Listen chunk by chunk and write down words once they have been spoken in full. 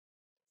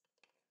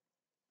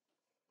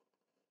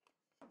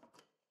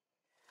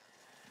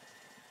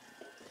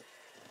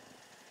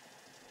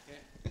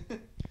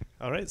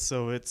All right,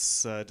 so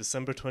it's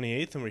December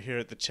 28th, and we're here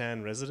at the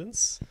Chan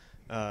residence,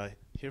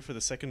 here for the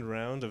second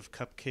round of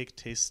cupcake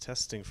taste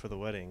testing for the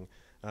wedding.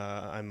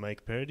 I'm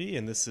Mike Parody,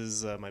 and this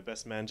is my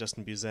best man,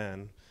 Justin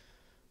Buzan.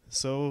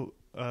 So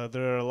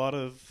there are a lot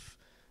of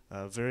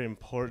very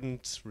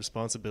important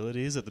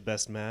responsibilities that the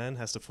best man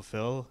has to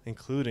fulfill,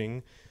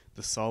 including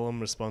the solemn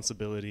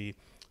responsibility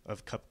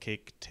of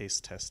cupcake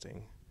taste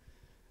testing.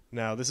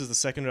 Now, this is the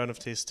second round of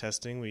taste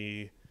testing.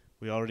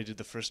 We already did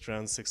the first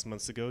round 6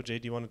 months ago. Jay,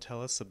 do you want to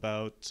tell us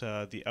about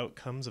the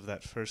outcomes of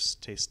that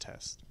first taste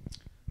test?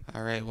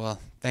 All right. Well,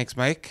 thanks,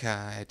 Mike.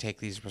 I take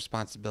these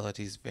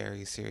responsibilities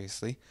very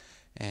seriously.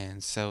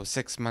 And so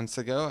 6 months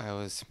ago, I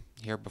was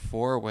here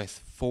before with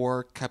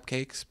 4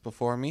 cupcakes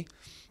before me.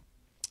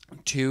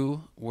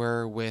 2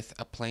 were with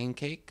a plain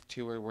cake,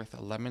 2 were with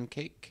a lemon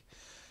cake,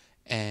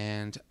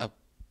 and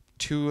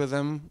 2 of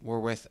them were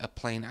with a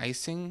plain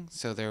icing.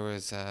 So there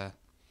was a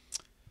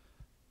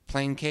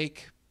plain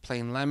cake,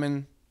 plain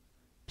lemon,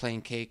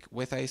 plain cake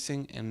with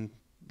icing, and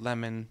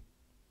lemon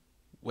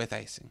with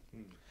icing.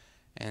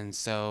 And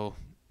so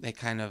they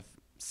kind of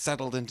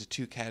settled into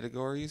 2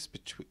 categories,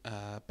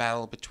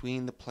 battle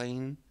between the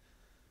plain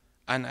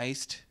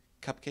uniced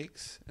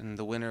cupcakes, and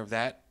the winner of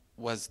that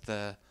was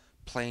the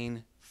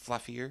plain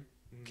fluffier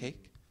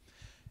cake.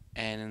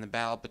 And in the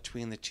battle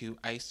between the 2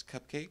 iced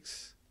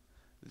cupcakes,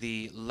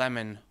 the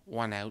lemon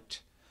won out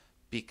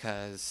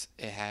because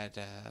it had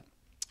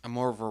a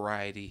more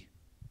variety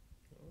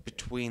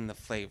between the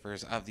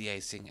flavors of the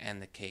icing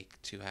and the cake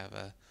to have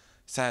a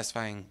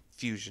satisfying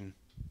fusion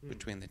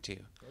between the 2.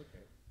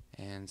 Okay.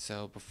 And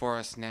so before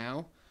us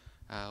now,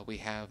 we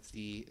have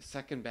the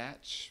second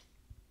batch.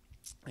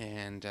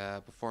 And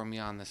before me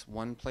on this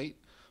one plate,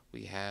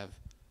 we have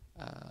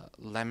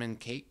lemon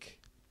cake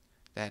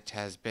that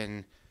has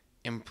been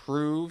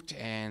improved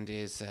and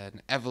is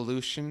an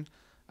evolution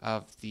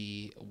of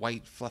the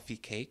white fluffy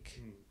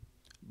cake,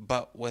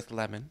 but with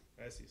lemon.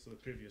 I see. So the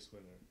previous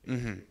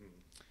winner.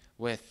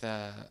 With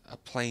a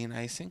plain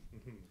icing.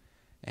 Mhm.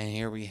 And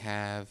here we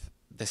have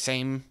the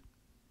same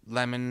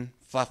lemon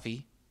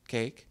fluffy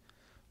cake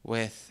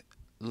with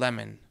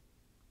lemon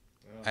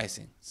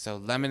icing. So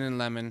lemon and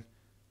lemon,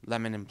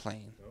 lemon and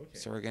plain. Okay.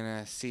 So we're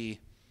going to see,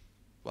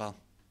 well,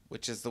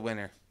 which is the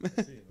winner.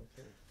 I see.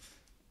 Okay.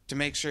 To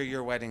make sure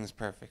your wedding is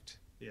perfect.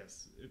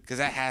 Yes. Because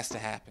that has to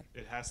happen.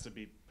 It has to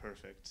be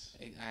perfect.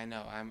 I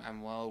know.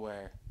 I'm well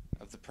aware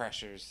of the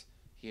pressures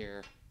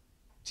here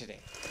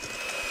today.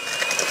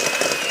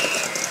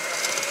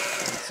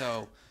 And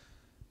so,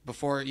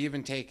 before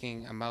even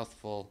taking a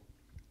mouthful,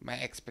 my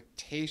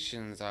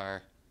expectations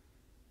are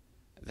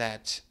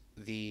that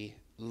the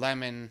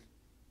lemon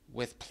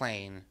with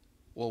plain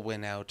will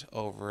win out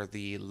over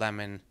the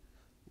lemon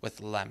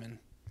with lemon.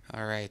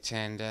 All right,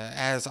 and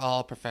as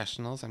all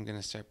professionals, I'm going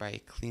to start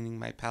by cleaning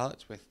my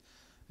palate with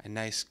a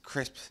nice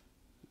crisp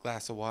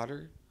glass of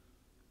water.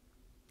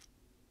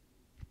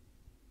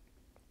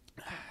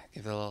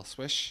 Give it a little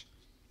swish.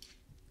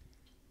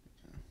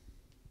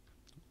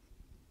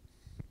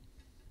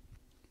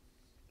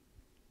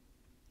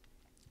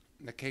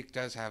 The cake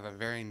does have a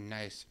very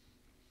nice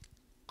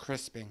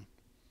crisping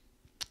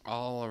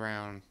all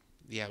around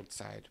the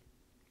outside.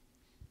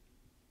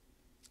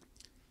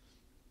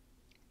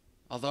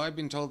 Although I've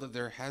been told that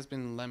there has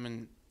been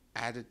lemon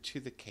added to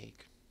the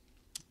cake,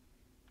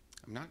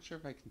 I'm not sure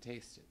if I can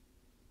taste it.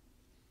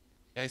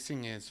 The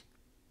icing is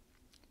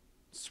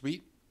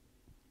sweet,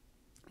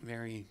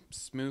 very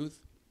smooth,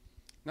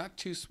 not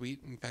too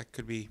sweet. In fact,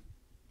 could be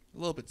a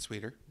little bit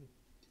sweeter.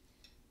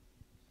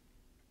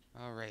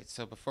 All right,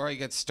 so before I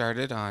get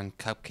started on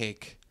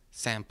cupcake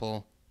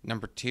sample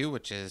number 2,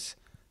 which is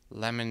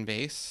lemon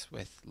base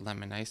with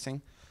lemon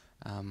icing,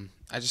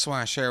 I just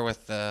want to share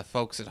with the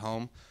folks at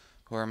home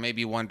who are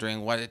maybe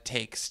wondering what it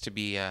takes to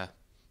be a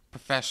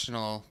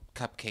professional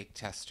cupcake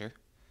tester.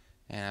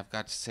 And I've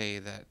got to say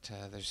that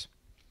there's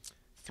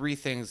 3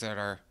 things that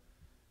are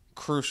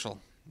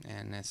crucial,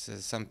 and this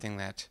is something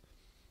that,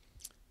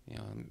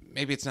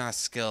 maybe it's not a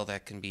skill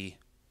that can be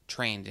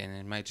trained in.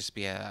 It might just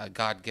be a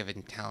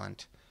God-given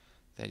talent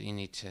that you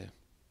need to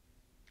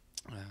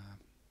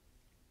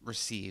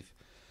receive.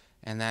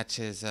 And that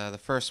is the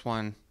first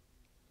one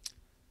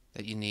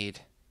that you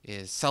need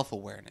is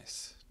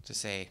self-awareness,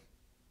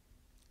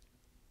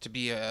 to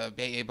be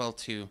able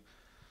to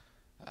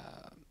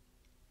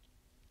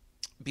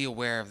be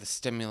aware of the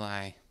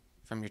stimuli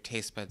from your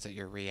taste buds that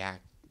you're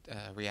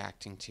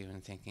reacting to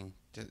and thinking,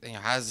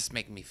 how does this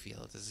make me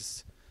feel? Does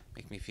this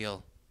make me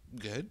feel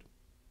good,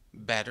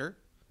 better,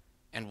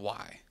 and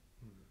why?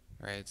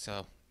 Right?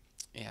 So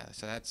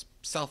that's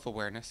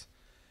self-awareness.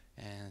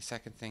 And the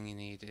second thing you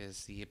need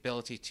is the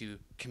ability to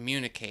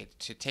communicate,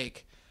 to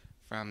take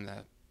from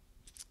the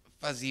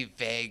fuzzy,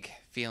 vague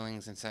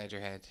feelings inside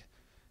your head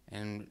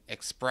and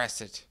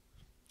express it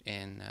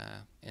in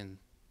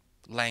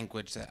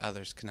language that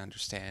others can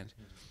understand.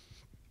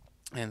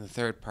 And the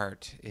third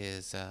part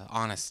is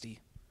honesty.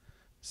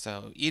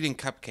 So eating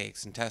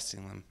cupcakes and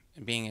testing them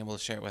and being able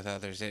to share it with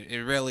others, it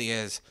really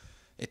is,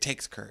 it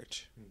takes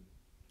courage.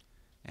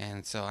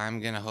 And so I'm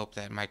going to hope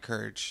that my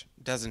courage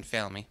doesn't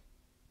fail me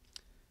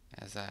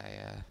as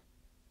I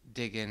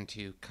dig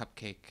into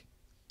cupcake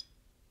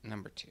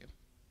number 2.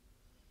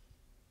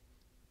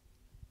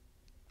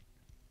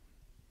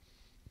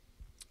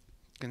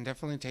 Can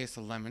definitely taste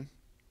the lemon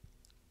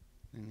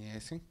in the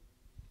icing.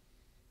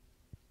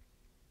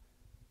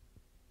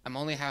 I'm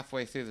only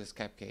halfway through this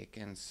cupcake,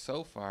 and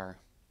so far,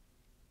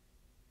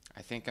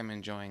 I think I'm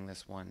enjoying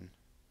this one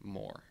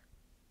more.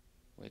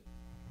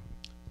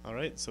 All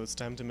right, so it's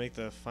time to make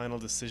the final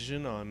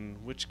decision on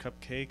which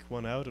cupcake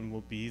won out and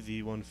will be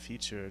the one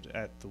featured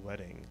at the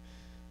wedding.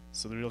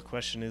 So the real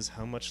question is,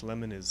 how much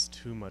lemon is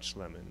too much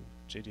lemon?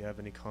 Jay, do you have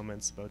any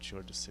comments about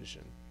your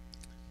decision?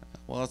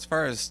 Well, as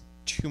far as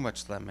too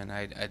much lemon,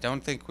 I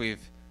don't think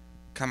we've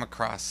come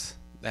across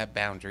that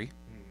boundary,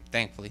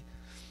 thankfully.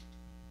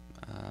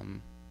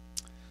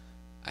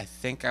 I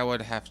think I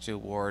would have to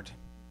award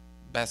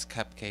best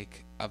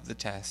cupcake of the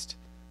test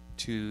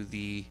to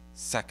the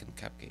second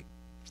cupcake.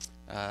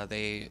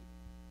 They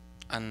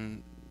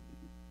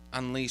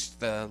unleashed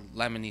the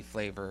lemony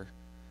flavor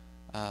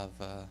of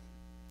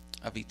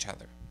each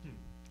other,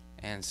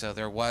 and so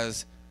there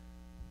was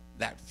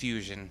that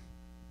fusion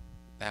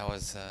that I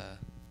was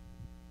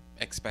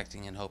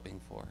expecting and hoping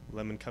for.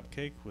 Lemon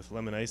cupcake with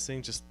lemon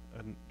icing, just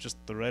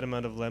the right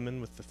amount of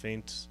lemon with the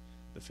faint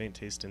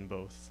taste in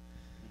both.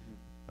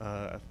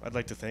 I'd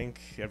like to thank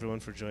everyone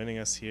for joining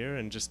us here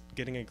and just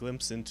getting a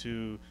glimpse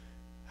into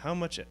how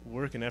much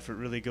work and effort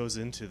really goes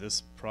into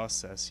this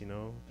process, you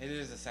know? It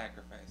is a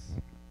sacrifice.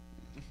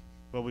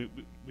 Well, we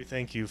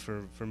thank you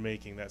for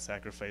making that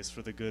sacrifice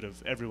for the good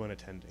of everyone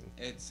attending.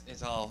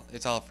 It's all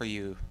for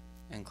you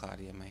and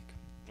Claudia, Mike.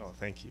 Oh,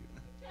 thank you.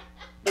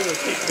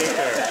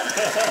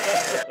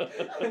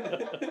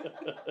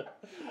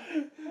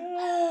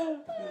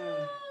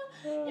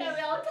 Yeah,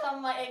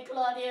 welcome, Mike and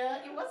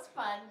Claudia. It was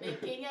fun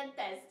making and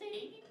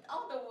testing.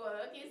 All the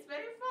work is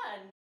very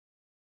fun.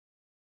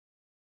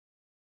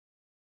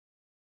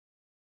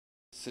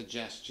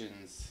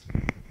 Suggestions,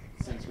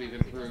 since we've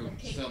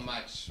improved so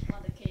much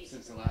On the cake. since